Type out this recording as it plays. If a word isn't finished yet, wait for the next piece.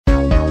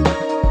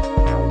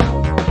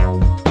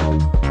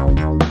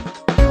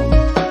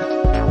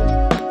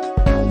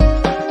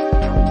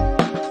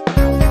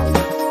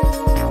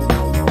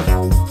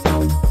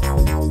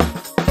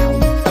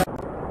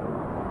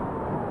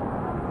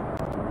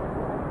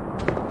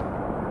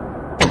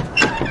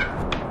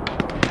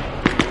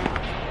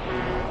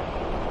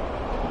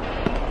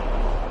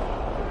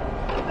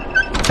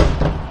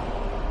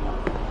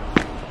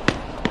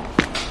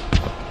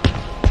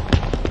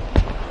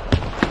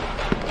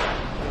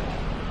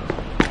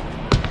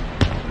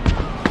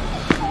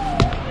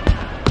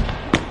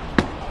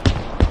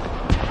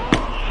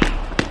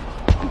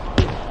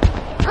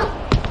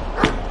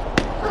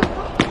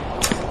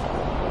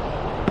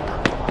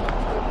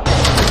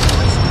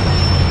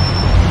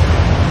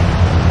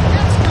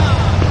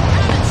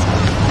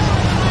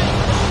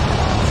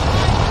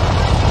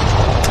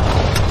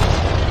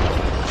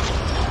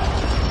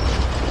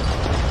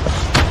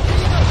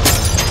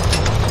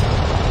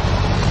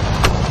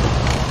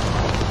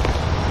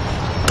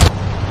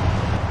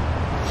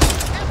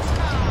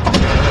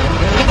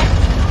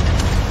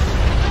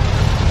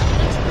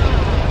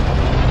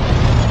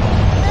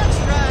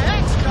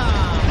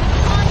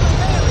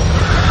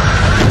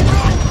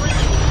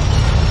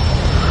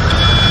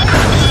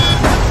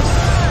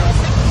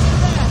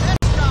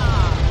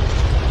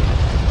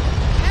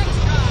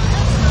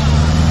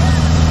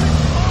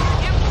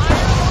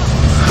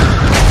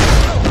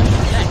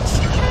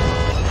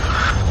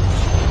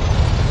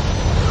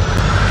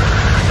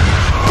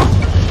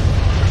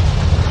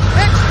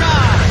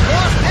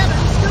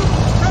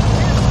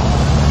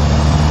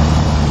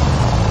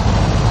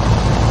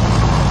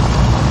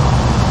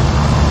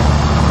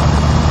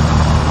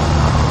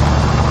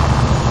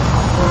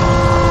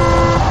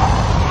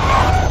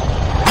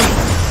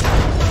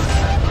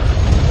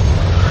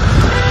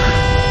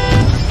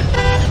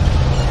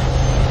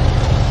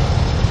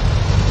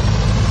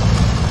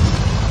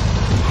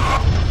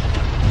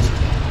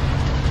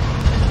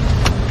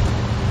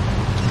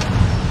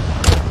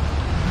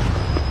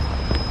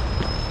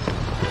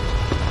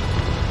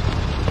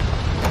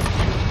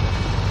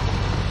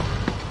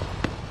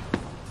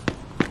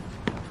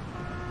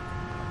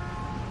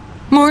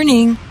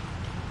morning.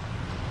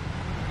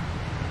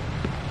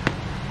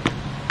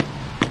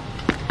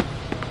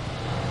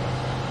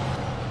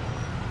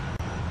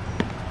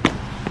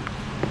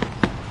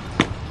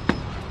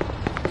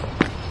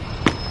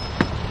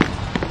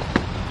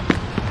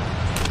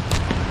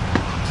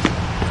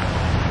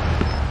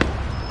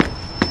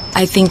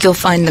 I think you'll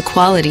find the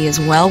quality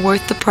is well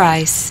worth the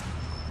price.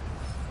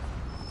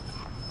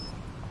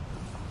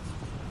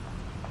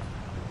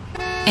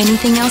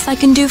 Anything else I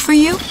can do for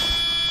you?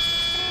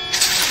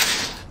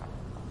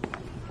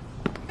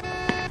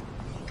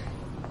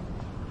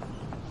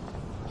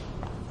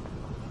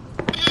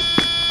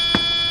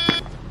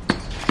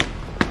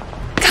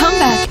 Come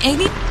back,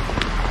 Amy.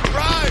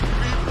 Drive,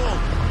 people!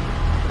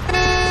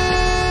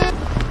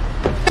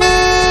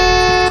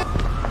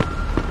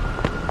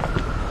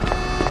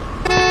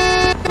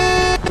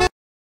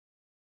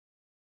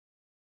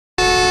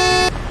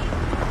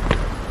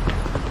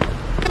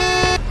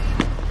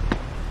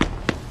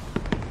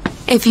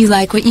 If you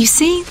like what you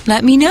see,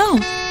 let me know.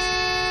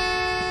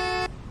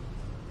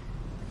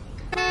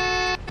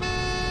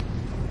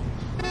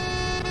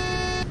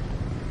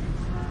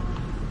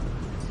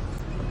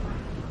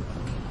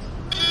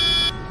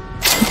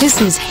 This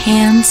is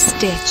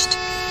hand-stitched.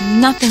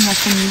 Nothing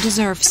less than you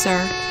deserve,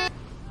 sir.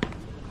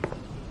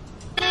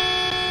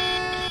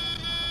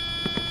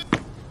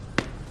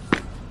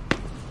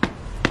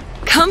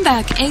 Come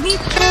back, Amy.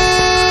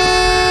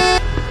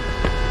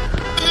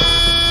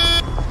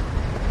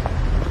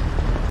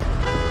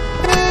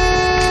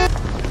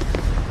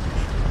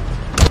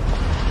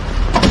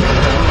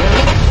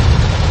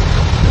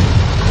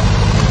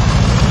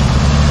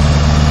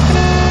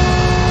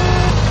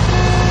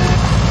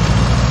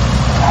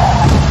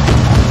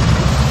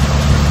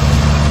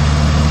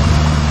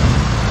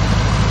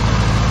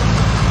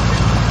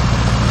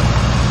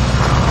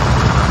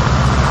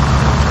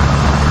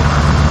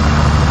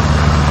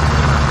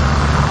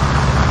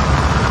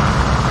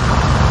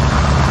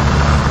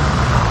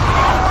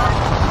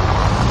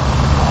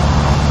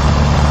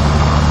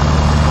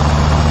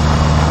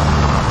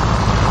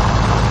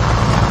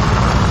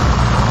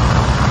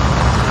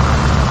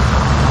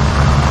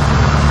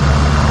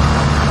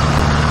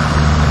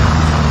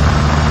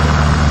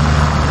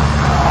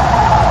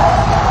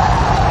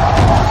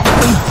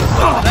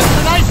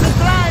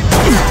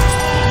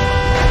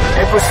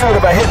 Pursuit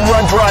of a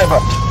hit-and-run driver.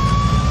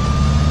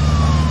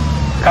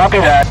 Copy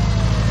that.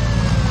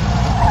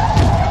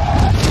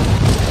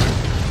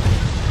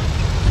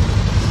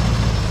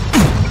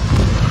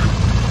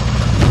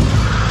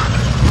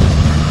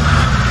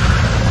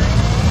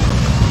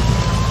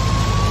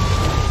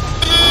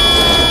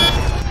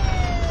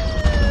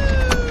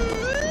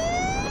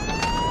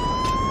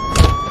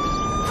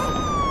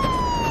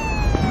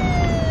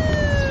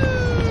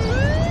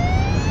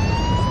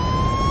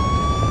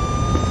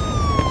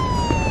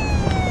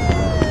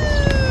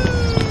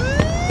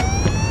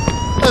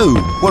 Oh,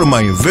 what am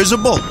I,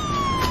 invisible?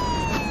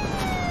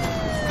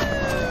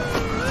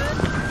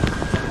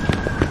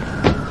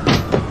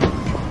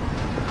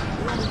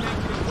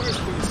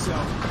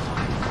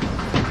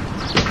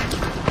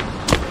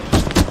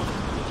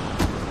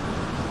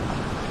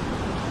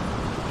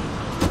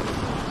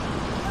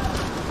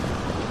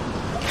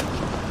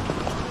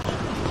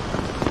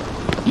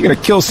 You're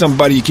gonna kill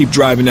somebody you keep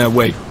driving that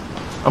way.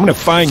 I'm gonna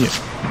find you.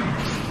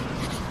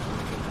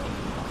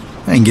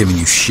 I ain't giving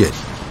you shit.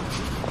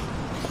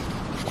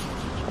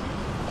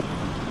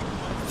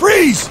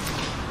 Freeze!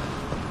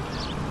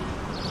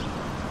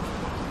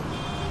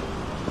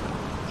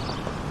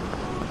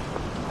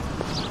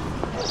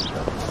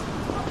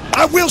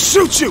 I will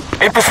shoot you!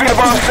 In pursuit of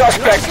armed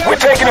suspect. We're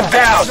taking him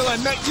down. Until I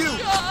met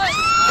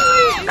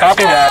you.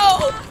 Copy that.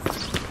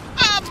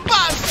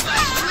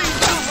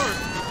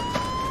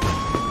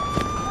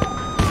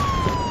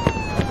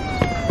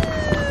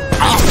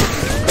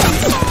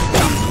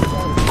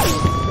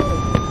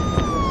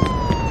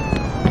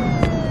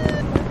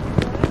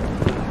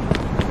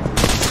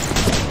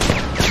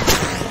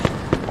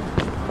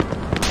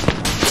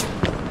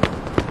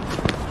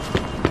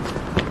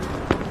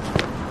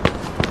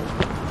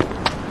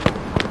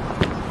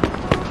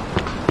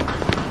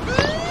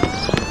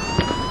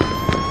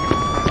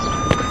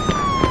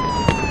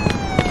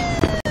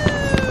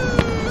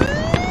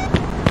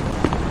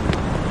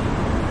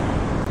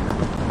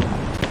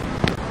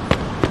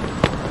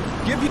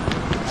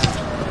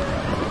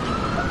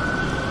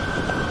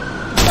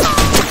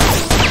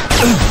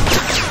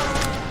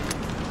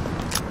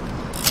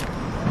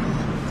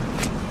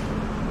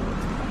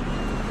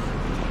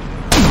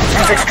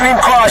 Extreme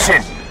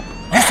caution.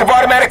 Use of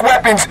automatic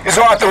weapons is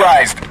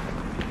authorized.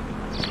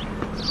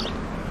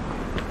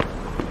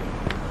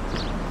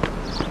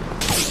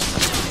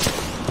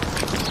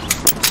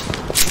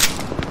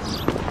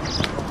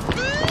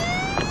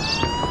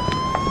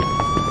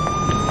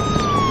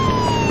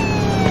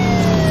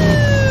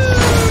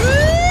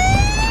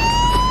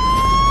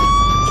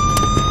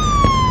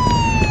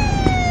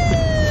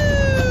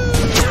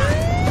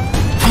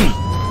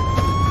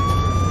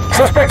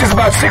 Suspect is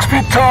about 6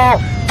 feet tall,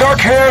 dark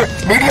hair,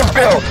 medium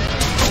build.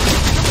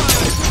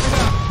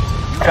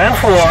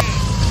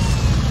 10-4.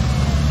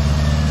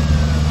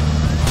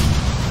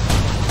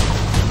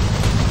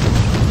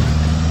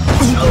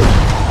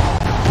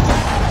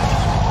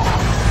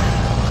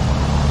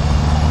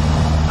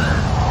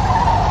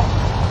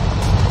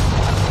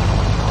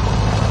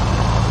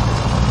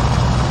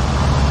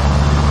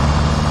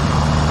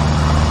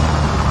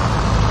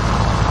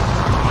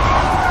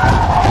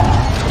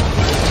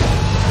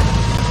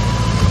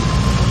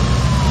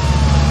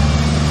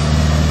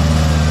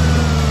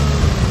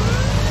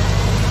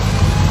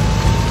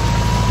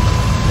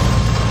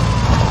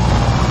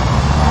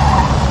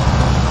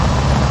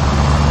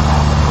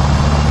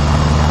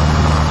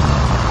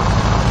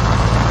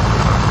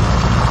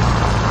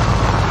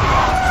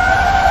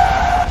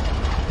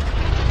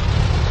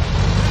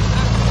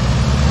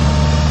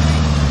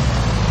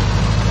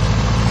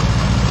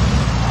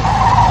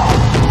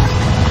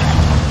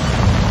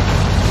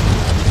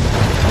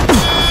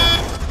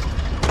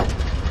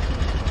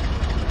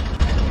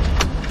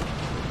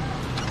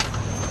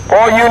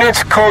 All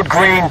units, code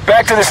green,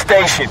 back to the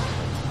station.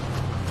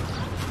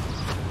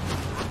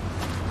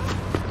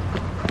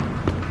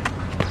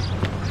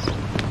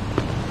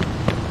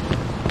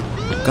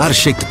 Gotta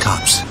shake the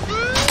cops.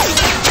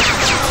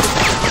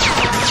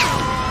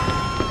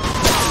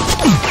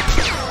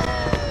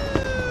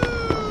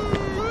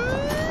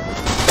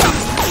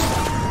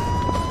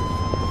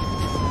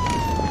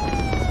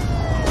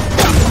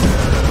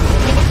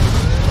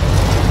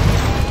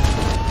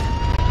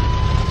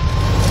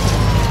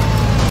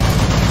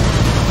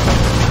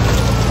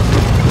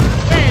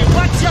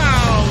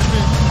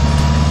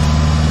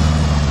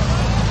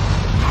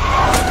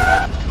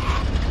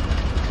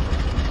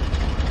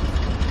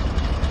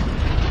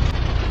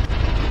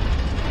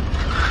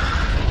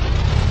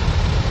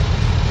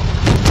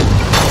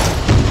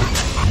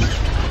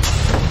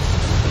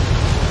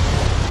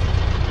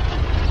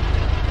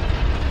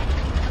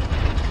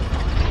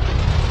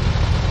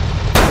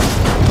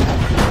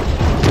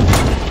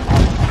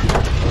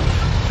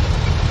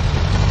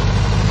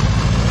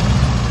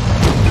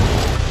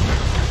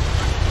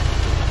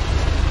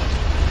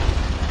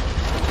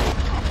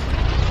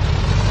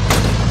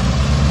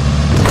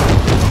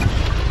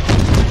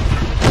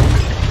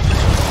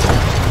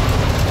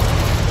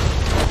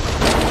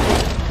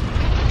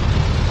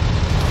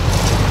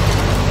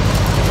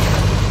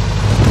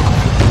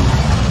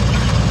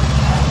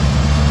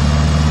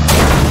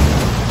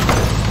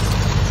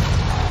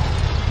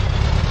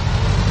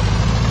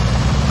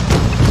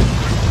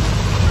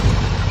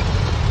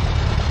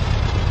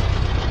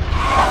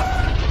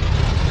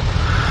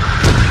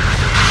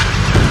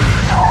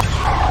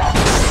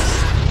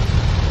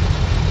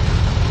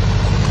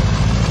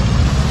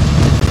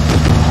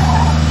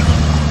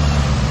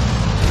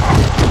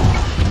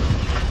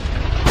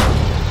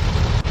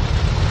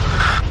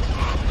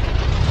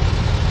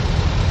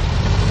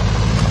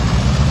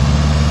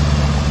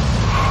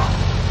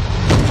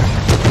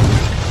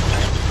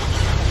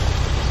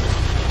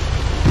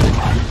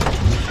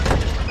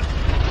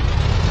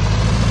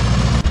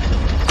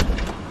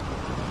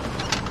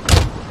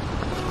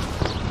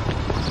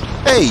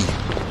 Hey,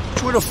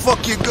 where the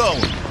fuck you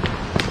going?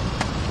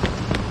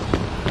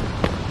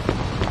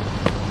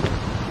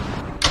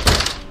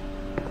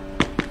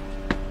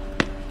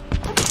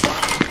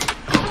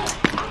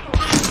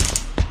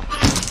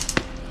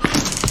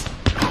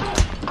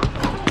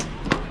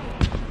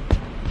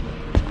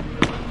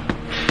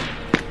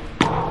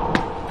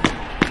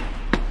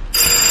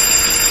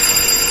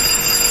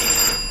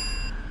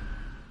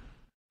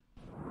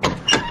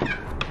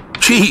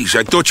 Jeez,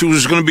 I thought you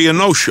was gonna be a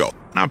no-show.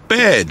 Not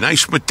bad,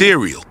 nice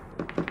material.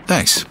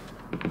 Thanks.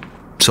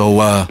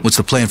 So, what's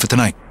the plan for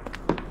tonight?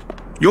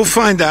 You'll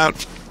find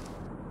out.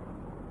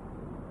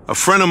 A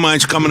friend of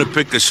mine's coming to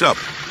pick us up.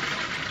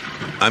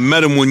 I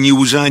met him when you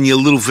was on your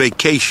little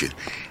vacation.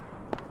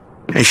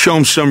 And show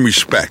him some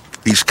respect.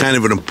 He's kind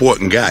of an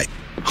important guy.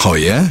 Oh,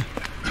 yeah?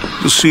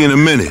 You'll see in a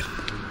minute.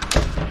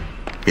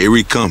 Here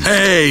he comes.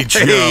 Hey,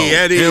 Joe. Hey,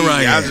 Eddie. Here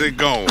I am. How's it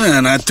going?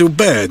 Not too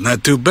bad,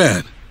 not too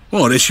bad.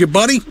 Oh, this your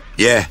buddy?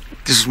 Yeah,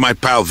 this is my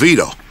pal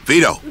Vito.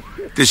 Vito,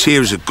 this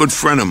here is a good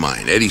friend of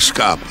mine, Eddie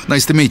Scarpa.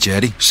 Nice to meet you,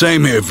 Eddie.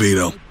 Same here,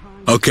 Vito.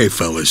 Okay,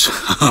 fellas,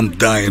 I'm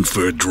dying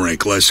for a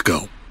drink. Let's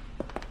go.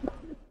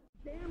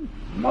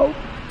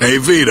 Hey,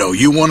 Vito,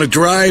 you want to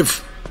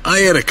drive? I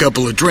had a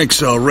couple of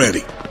drinks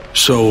already.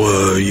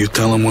 So, you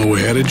tell him where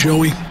we're headed,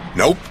 Joey?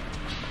 Nope.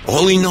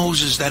 All he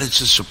knows is that it's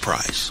a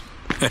surprise.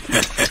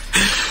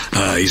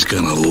 He's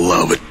gonna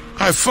love it.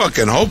 I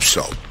fucking hope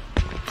so.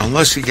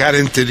 Unless he got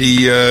into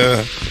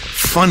the,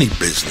 funny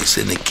business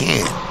in the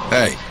can.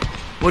 Hey,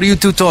 what are you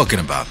two talking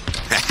about?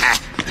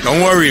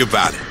 Don't worry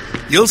about it.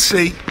 You'll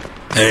see.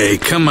 Hey,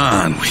 come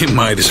on. We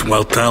might as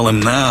well tell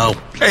him now.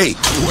 Hey,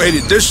 you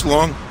waited this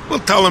long. We'll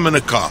tell him in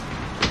the car.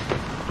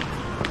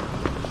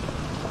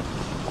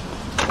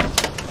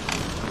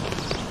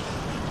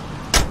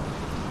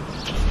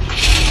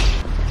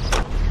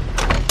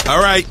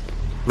 All right,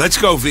 let's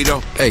go, Vito.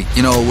 Hey,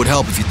 you know, it would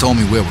help if you told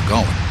me where we're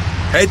going.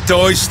 Head to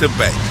Oyster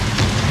Bay.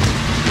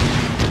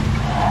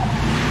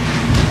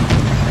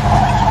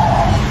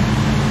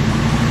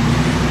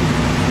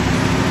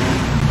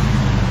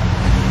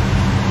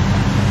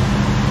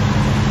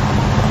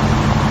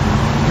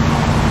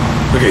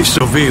 Okay,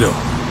 so Vito,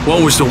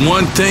 what was the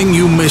one thing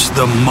you missed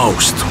the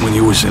most when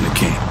you was in the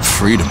camp?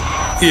 Freedom.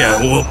 Yeah,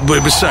 well,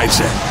 but besides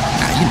that.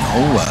 You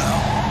know,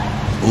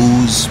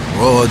 booze,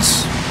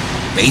 broads,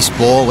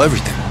 baseball,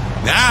 everything.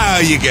 Now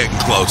you're getting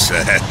closer.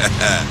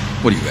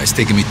 What are you guys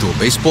taking me to a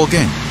baseball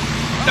game?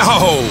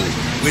 No,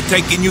 we're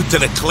taking you to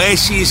the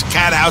classiest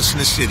cat house in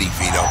the city,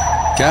 Vito.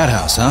 Cat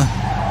house, huh?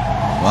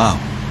 Wow.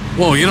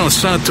 Whoa, you don't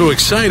sound too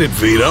excited,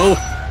 Vito.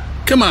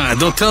 Come on,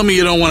 don't tell me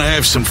you don't want to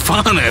have some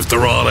fun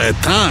after all that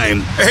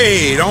time.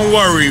 Hey, don't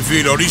worry,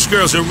 Vito. These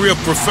girls are real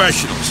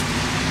professionals.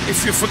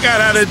 If you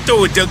forgot how to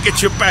do it, they'll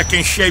get you back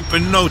in shape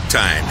in no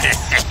time.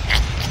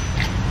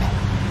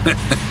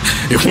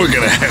 If we're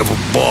gonna have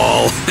a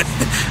ball.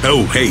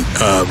 Oh, hey,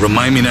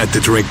 remind me not to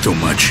drink too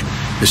much.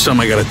 There's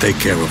something I gotta take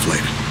care of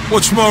later.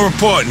 What's more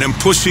important than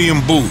pussy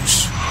and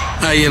booze?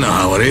 You know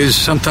how it is.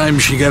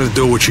 Sometimes you gotta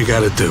do what you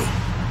gotta do.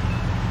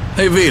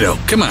 Hey, Vito,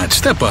 come on,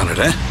 step on it,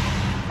 huh?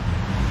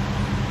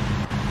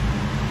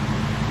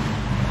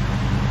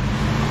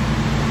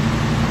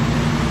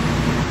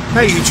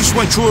 Hey, you just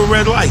went through a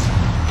red light.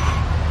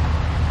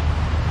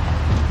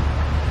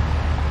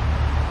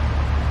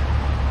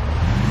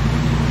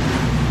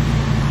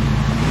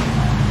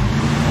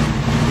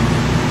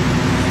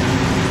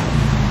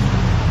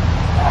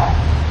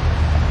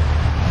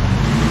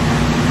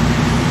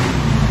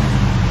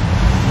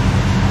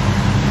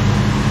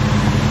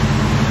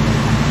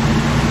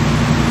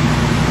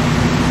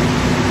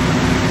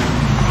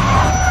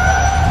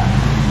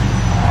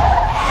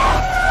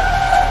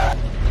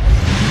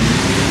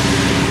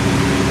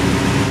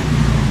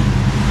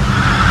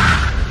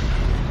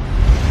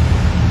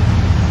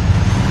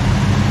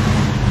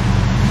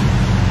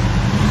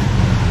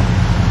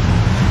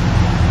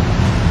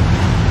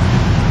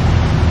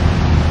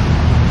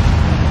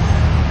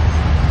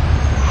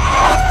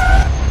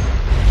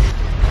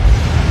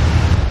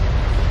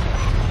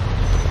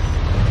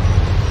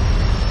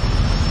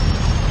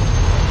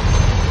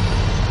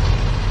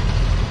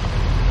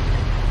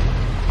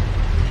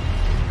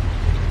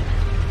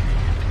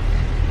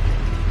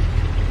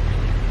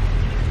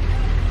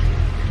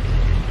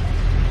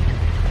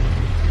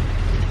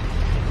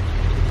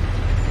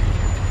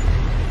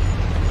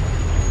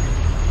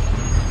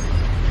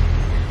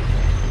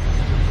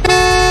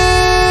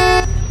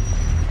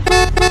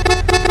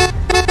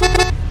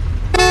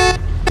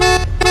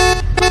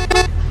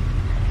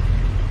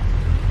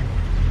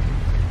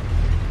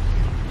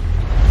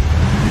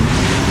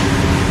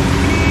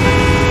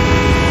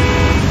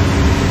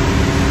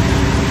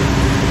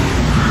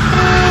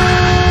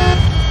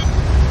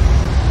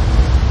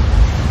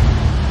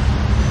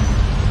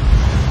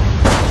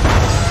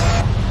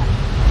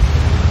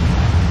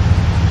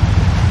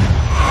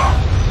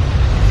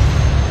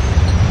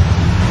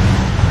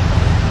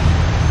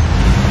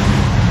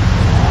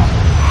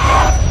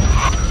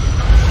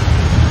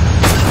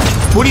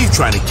 What are you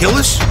trying to kill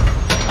us?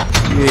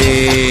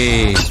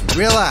 Jeez,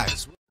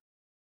 relax.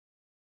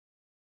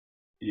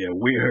 Yeah,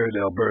 we heard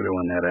Alberto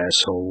and that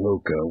asshole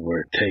Luca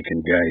were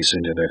taking guys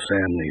into their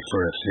family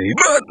for a fee,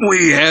 but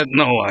we had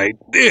no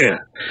idea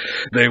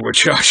they were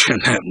charging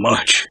that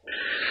much.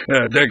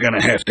 They're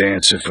gonna have to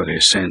answer for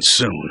their sins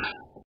soon.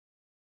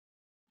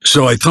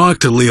 So I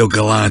talked to Leo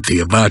Galante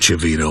about you,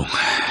 Vito.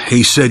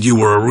 He said you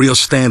were a real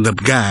stand-up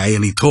guy,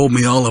 and he told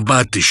me all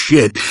about the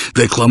shit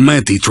that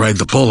Clemente tried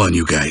to pull on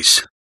you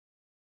guys.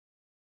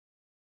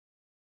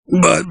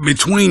 But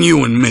between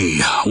you and me,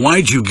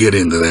 why'd you get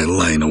into that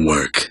line of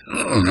work?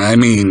 I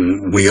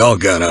mean, we all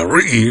got our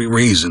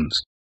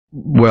reasons.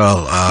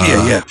 Well,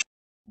 Yeah.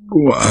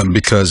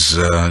 because,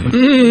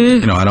 you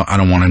know, I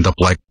don't want to end up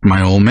like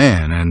my old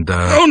man, and,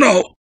 Oh,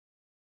 no.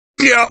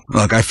 Yeah.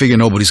 look, I figure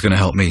nobody's gonna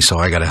help me, so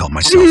I gotta help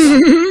myself.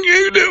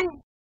 You do.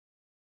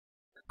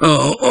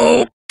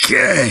 Oh,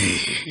 okay.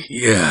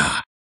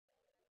 Yeah.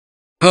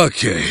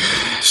 Okay.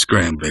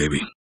 Scram,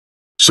 baby.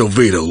 So,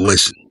 Vito,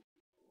 listen.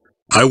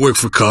 I work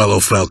for Carlo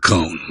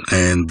Falcone,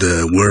 and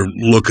we're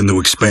looking to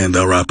expand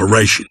our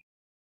operation.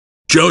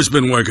 Joe's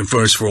been working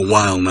for us for a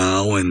while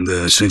now, and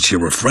since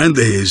you're a friend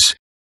of his,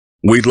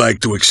 we'd like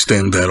to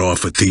extend that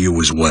offer to you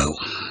as well.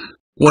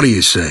 What do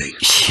you say?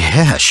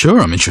 Yeah, sure,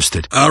 I'm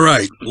interested. All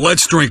right,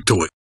 let's drink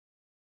to it.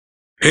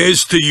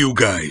 Here's to you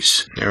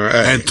guys, All right.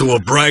 and to a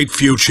bright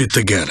future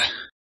together.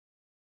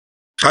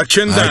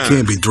 Touching I down.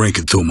 can't be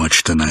drinking too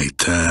much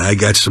tonight. I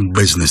got some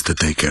business to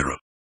take care of.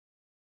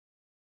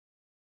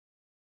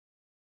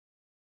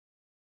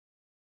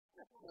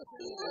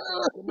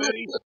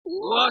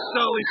 Lost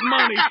all his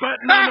money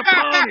betting on the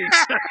ponies.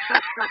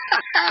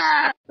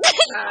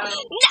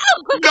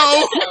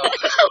 No!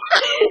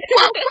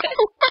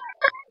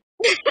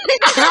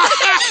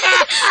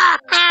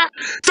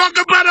 Talk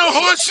about a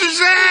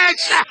horse's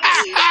ass!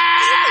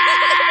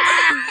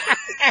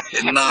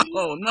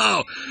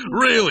 No,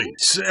 really.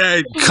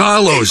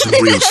 Carlo's a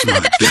real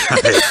smart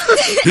guy.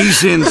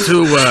 He's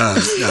into,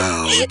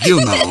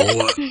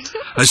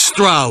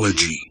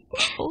 astrology.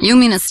 You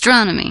mean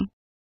astronomy?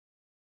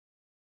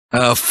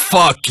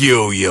 Fuck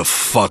you, you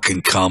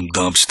fucking cum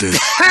dumpster.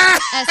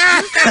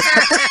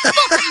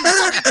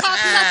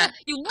 Fuck you,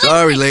 You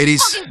Sorry,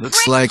 ladies.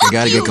 Looks like I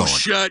gotta get going.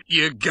 Shut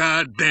your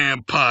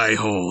goddamn pie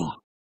hole.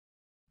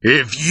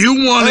 If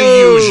you want to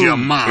use your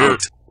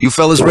mouth... You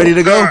fellas ready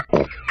to go?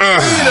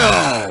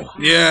 Vito!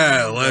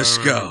 Yeah, let's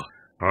go.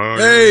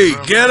 Hey,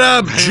 get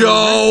up,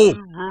 Joe!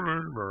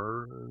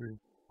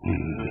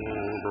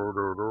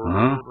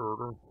 Huh?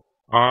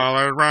 All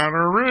I'd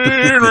rather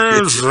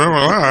read is the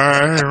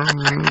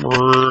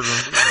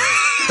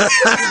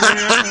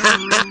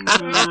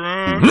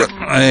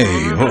Hey,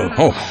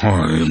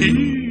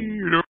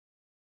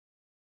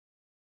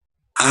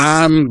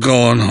 I'm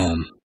going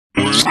home.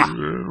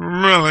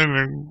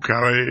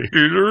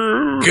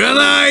 Good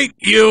night,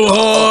 you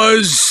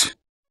whores!